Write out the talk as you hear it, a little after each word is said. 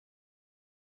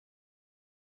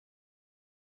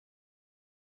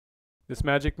This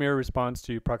magic mirror responds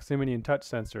to proximity and touch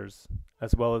sensors,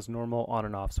 as well as normal on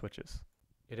and off switches.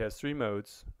 It has 3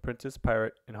 modes, Princess,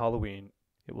 Pirate, and Halloween.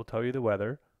 It will tell you the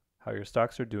weather, how your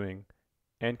stocks are doing,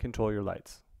 and control your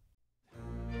lights.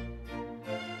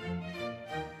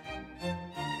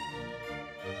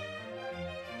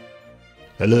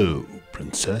 Hello,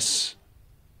 Princess.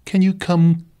 Can you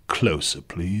come closer,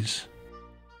 please?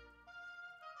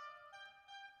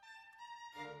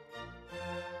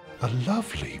 A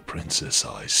lovely princess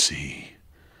I see.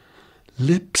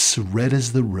 Lips red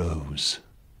as the rose,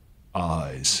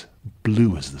 eyes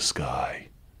blue as the sky,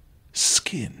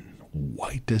 skin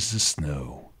white as the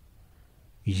snow.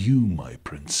 You, my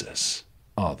princess,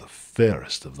 are the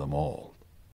fairest of them all.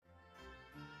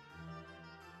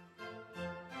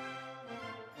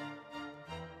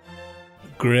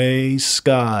 Grey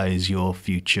skies your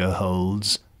future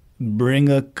holds. Bring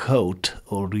a coat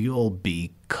or you'll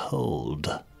be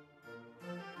cold.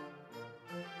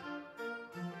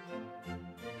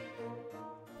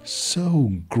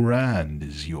 So grand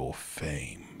is your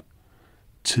fame.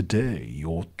 Today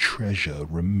your treasure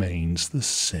remains the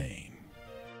same.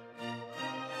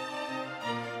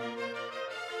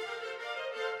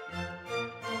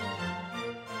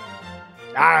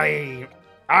 Aye,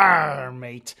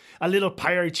 mate, a little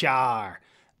pirate you are.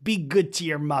 Be good to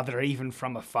your mother even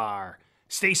from afar.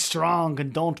 Stay strong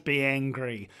and don't be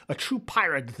angry. A true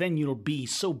pirate then you'll be,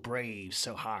 so brave,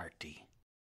 so hearty.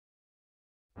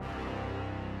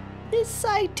 This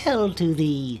I tell to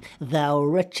thee, thou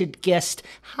wretched guest,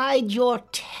 hide your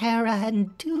terror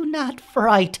and do not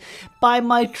fright. By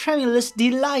my tremulous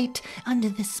delight, under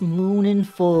this moon in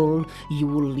full, you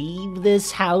will leave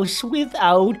this house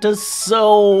without a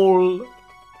soul.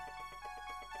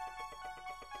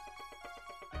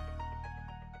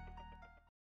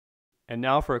 And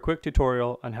now for a quick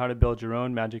tutorial on how to build your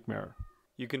own magic mirror.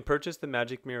 You can purchase the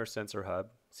Magic Mirror Sensor Hub,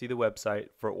 see the website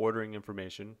for ordering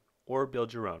information, or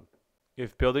build your own.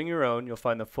 If building your own, you'll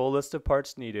find the full list of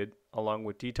parts needed along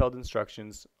with detailed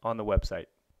instructions on the website.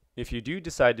 If you do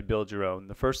decide to build your own,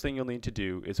 the first thing you'll need to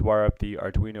do is wire up the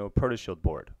Arduino ProtoShield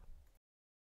board.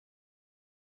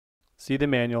 See the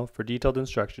manual for detailed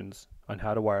instructions on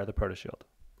how to wire the ProtoShield.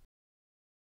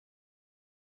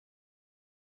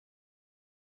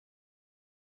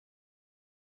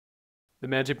 The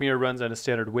Magic Mirror runs on a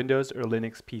standard Windows or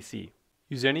Linux PC.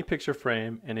 Use any picture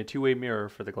frame and a two-way mirror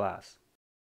for the glass.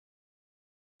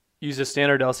 Use a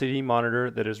standard LCD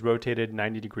monitor that is rotated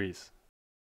 90 degrees.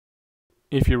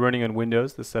 If you're running on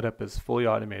Windows, the setup is fully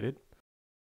automated.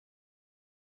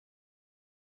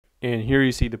 And here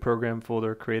you see the program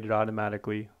folder created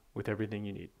automatically with everything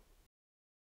you need.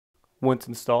 Once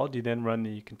installed, you then run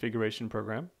the configuration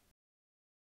program.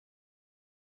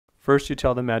 First, you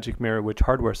tell the Magic Mirror which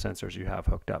hardware sensors you have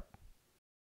hooked up.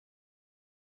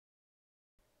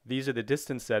 These are the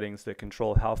distance settings that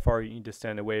control how far you need to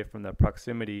stand away from the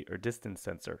proximity or distance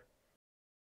sensor.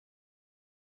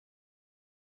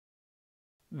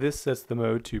 This sets the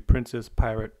mode to Princess,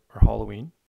 Pirate, or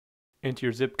Halloween. Enter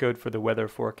your zip code for the weather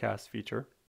forecast feature.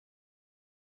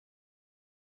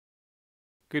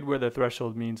 Good weather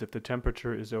threshold means if the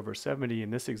temperature is over 70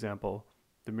 in this example,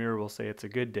 the mirror will say it's a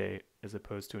good day as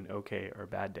opposed to an okay or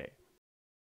bad day.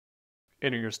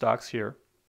 Enter your stocks here.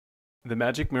 The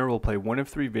Magic Mirror will play one of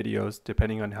 3 videos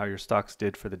depending on how your stocks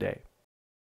did for the day.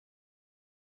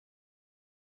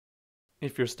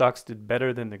 If your stocks did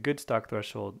better than the good stock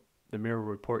threshold, the mirror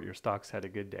will report your stocks had a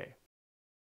good day.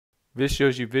 This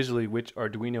shows you visually which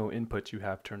Arduino inputs you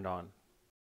have turned on.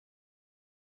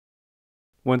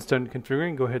 Once done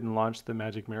configuring, go ahead and launch the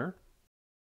Magic Mirror.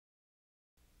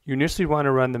 You initially want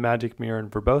to run the Magic Mirror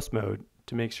in verbose mode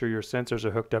to make sure your sensors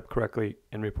are hooked up correctly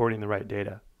and reporting the right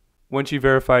data. Once you've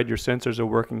verified your sensors are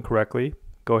working correctly,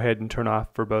 go ahead and turn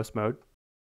off verbose mode.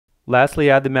 Lastly,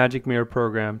 add the Magic Mirror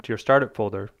program to your startup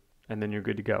folder, and then you're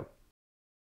good to go.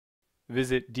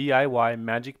 Visit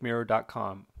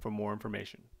DIYMagicMirror.com for more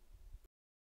information.